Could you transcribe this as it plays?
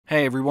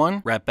Hey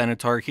everyone, Rat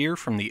Benatar here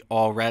from the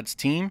All Rats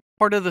team,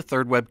 part of the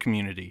ThirdWeb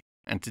community,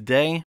 and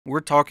today we're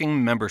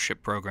talking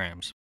membership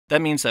programs.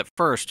 That means that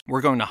first,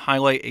 we're going to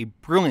highlight a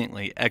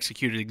brilliantly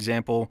executed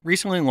example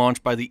recently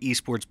launched by the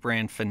esports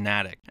brand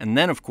FNATIC, and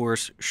then of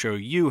course, show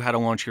you how to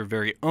launch your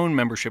very own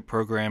membership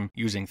program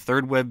using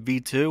ThirdWeb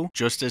V2,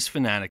 just as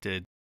FNATIC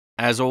did.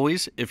 As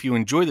always, if you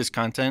enjoy this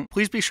content,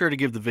 please be sure to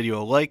give the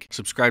video a like,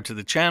 subscribe to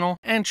the channel,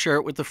 and share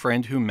it with a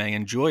friend who may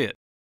enjoy it.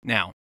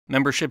 Now,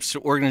 memberships to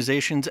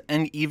organizations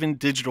and even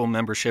digital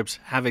memberships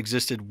have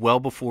existed well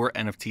before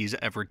NFTs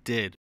ever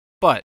did.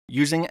 But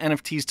using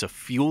NFTs to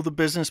fuel the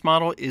business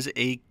model is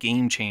a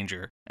game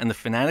changer, and the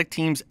FNATIC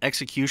team's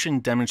execution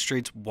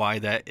demonstrates why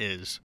that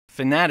is.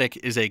 FNATIC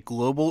is a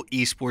global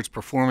esports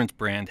performance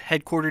brand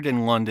headquartered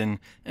in London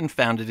and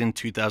founded in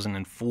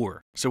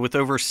 2004. So with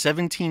over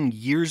 17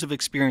 years of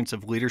experience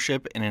of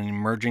leadership in an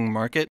emerging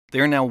market, they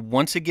are now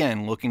once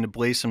again looking to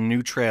blaze some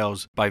new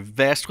trails by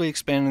vastly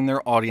expanding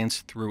their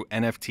audience through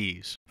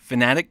NFTs.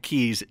 FNATIC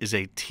Keys is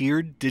a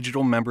tiered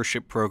digital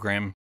membership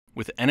program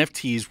with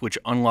NFTs which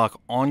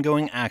unlock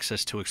ongoing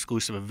access to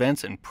exclusive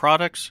events and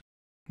products,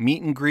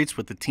 meet and greets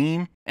with the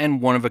team, and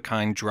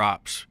one-of-a-kind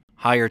drops.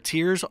 Higher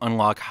tiers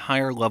unlock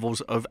higher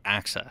levels of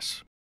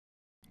access.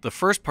 The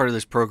first part of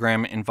this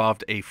program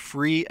involved a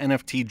free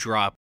NFT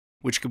drop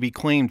which could be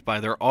claimed by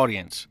their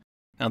audience.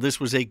 Now this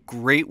was a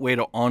great way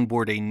to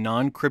onboard a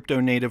non-crypto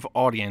native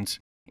audience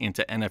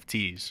into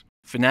NFTs.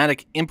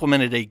 FNATIC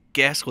implemented a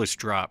gaslist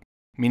drop,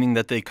 meaning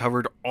that they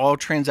covered all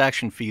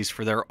transaction fees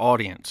for their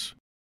audience.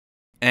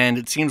 And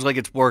it seems like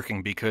it's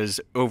working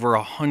because over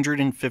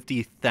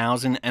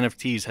 150,000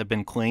 NFTs have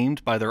been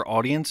claimed by their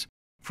audience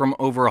from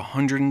over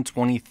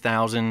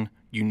 120,000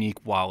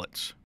 unique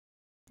wallets.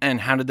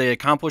 And how did they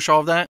accomplish all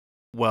of that?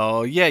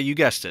 Well, yeah, you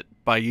guessed it,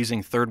 by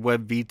using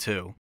ThirdWeb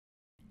V2.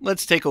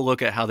 Let's take a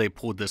look at how they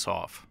pulled this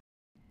off.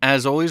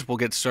 As always, we'll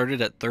get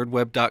started at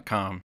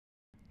thirdweb.com.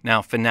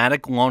 Now,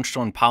 FNATIC launched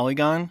on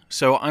Polygon,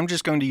 so I'm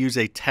just going to use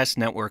a test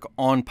network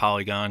on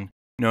Polygon,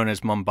 known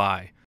as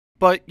Mumbai.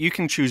 But you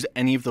can choose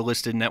any of the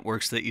listed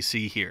networks that you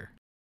see here.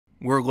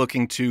 We're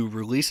looking to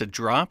release a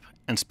drop,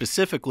 and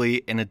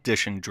specifically an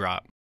edition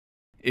drop.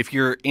 If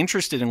you're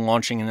interested in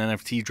launching an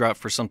NFT drop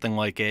for something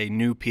like a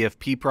new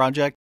PFP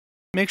project,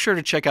 make sure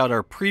to check out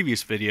our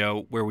previous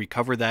video where we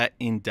cover that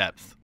in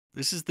depth.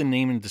 This is the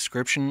name and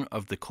description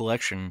of the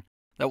collection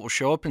that will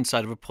show up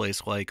inside of a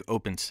place like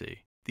OpenSea.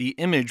 The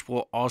image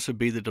will also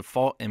be the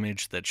default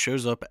image that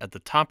shows up at the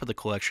top of the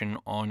collection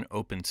on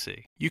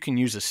OpenSea. You can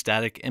use a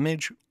static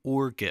image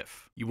or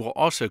GIF. You will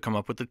also come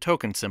up with the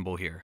token symbol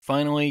here.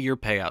 Finally, your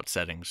payout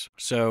settings.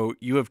 So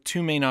you have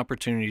two main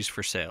opportunities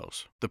for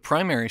sales. The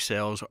primary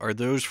sales are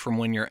those from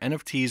when your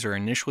NFTs are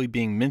initially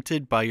being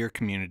minted by your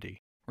community.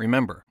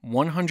 Remember,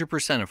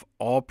 100% of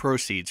all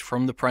proceeds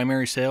from the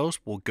primary sales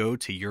will go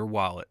to your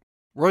wallet.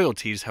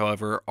 Royalties,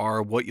 however,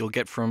 are what you'll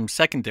get from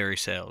secondary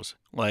sales,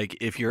 like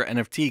if your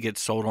NFT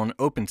gets sold on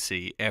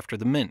OpenSea after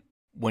the mint.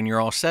 When you're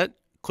all set,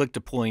 click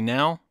Deploy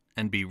Now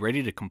and be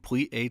ready to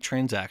complete a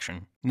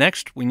transaction.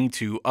 Next, we need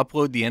to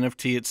upload the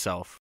NFT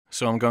itself.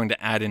 So I'm going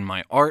to add in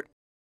my art,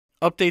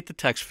 update the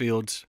text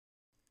fields,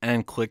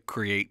 and click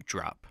Create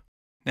Drop.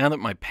 Now that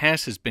my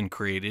pass has been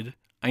created,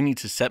 I need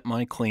to set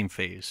my claim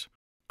phase.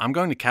 I'm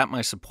going to cap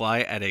my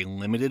supply at a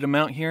limited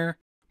amount here,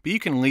 but you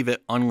can leave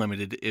it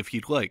unlimited if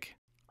you'd like.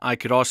 I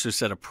could also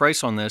set a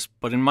price on this,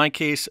 but in my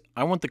case,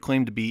 I want the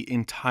claim to be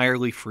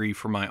entirely free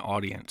for my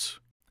audience.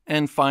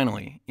 And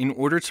finally, in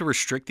order to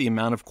restrict the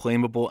amount of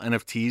claimable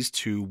NFTs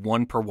to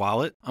one per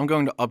wallet, I'm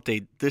going to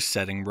update this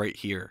setting right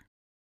here.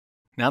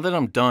 Now that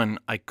I'm done,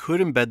 I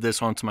could embed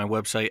this onto my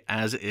website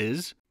as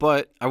is,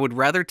 but I would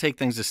rather take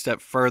things a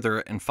step further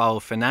and follow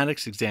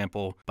FNATIC's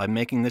example by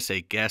making this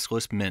a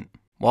Gaslist Mint.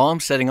 While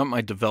I'm setting up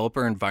my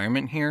developer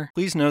environment here,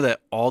 please know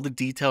that all the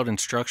detailed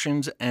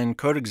instructions and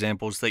code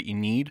examples that you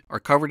need are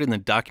covered in the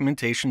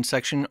documentation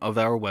section of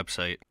our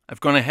website. I've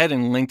gone ahead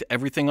and linked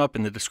everything up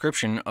in the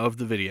description of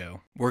the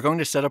video. We're going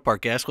to set up our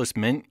Gaslist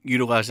Mint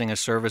utilizing a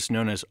service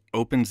known as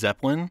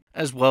OpenZeppelin,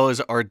 as well as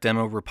our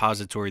demo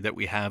repository that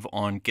we have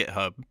on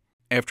GitHub.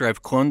 After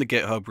I've cloned the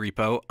GitHub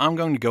repo, I'm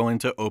going to go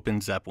into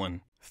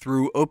OpenZeppelin.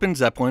 Through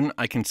OpenZeppelin,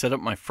 I can set up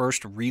my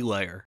first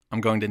relayer.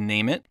 I'm going to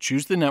name it,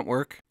 choose the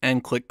network,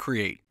 and click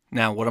Create.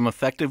 Now, what I'm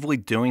effectively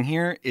doing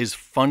here is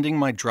funding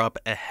my drop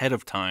ahead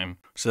of time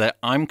so that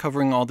I'm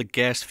covering all the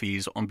gas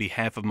fees on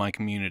behalf of my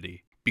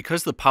community.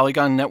 Because the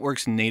Polygon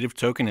network's native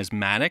token is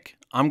Matic,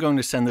 I'm going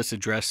to send this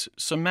address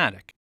some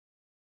Matic.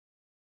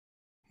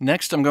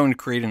 Next, I'm going to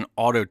create an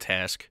auto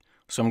task.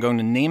 So I'm going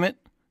to name it,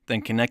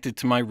 then connect it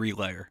to my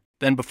relayer.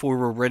 Then before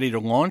we're ready to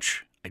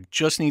launch, I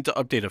just need to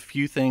update a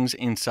few things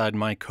inside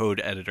my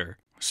code editor.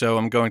 So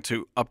I'm going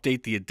to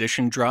update the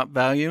edition drop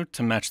value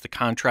to match the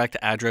contract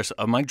address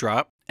of my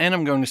drop, and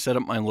I'm going to set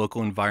up my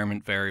local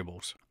environment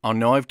variables. I'll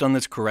know I've done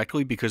this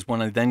correctly because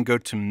when I then go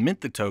to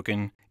mint the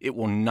token, it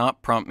will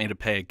not prompt me to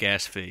pay a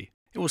gas fee.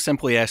 It will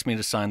simply ask me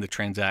to sign the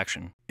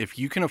transaction. If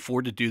you can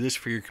afford to do this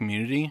for your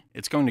community,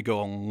 it's going to go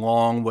a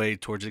long way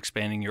towards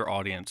expanding your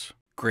audience.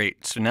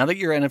 Great, so now that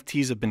your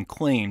NFTs have been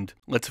claimed,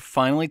 let's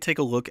finally take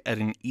a look at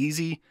an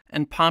easy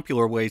and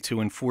popular way to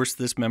enforce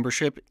this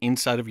membership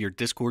inside of your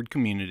Discord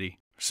community.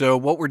 So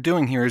what we're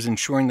doing here is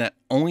ensuring that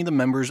only the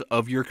members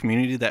of your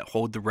community that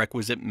hold the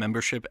requisite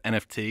membership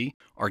NFT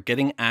are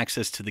getting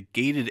access to the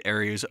gated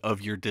areas of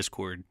your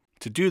Discord.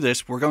 To do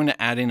this, we're going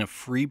to add in a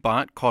free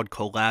bot called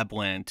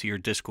CollabLand to your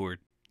Discord.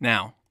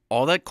 Now,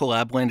 all that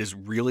CollabLand is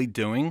really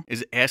doing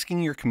is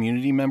asking your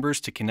community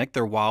members to connect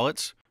their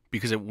wallets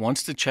because it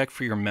wants to check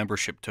for your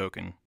membership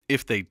token.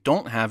 If they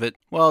don't have it,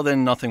 well,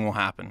 then nothing will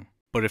happen.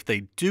 But if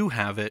they do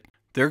have it,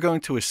 they're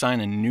going to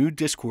assign a new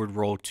Discord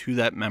role to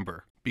that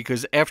member.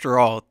 Because after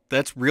all,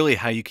 that's really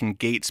how you can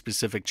gate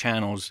specific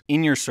channels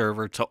in your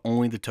server to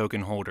only the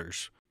token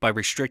holders, by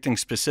restricting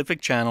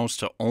specific channels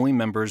to only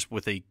members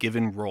with a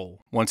given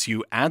role. Once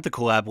you add the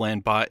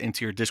CollabLand bot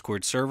into your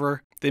Discord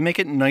server, they make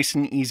it nice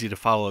and easy to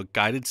follow a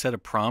guided set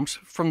of prompts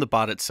from the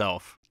bot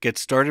itself. Get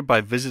started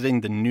by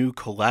visiting the new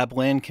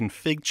CollabLand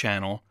config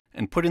channel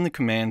and put in the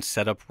command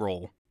setup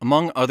role.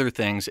 Among other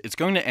things, it's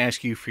going to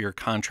ask you for your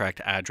contract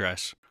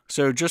address.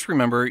 So just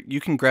remember, you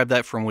can grab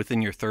that from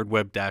within your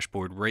ThirdWeb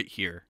dashboard right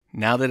here.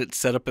 Now that it's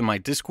set up in my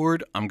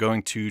Discord, I'm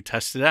going to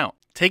test it out.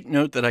 Take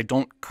note that I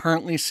don't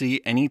currently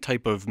see any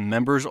type of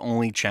members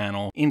only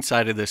channel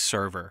inside of this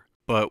server,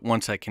 but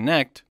once I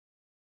connect,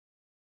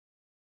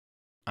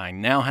 I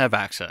now have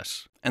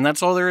access. And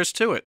that's all there is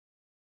to it.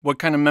 What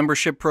kind of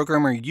membership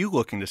program are you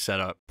looking to set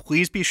up?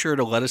 Please be sure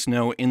to let us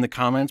know in the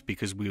comments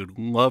because we would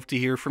love to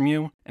hear from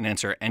you and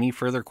answer any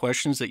further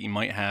questions that you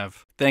might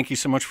have. Thank you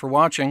so much for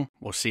watching.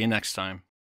 We'll see you next time.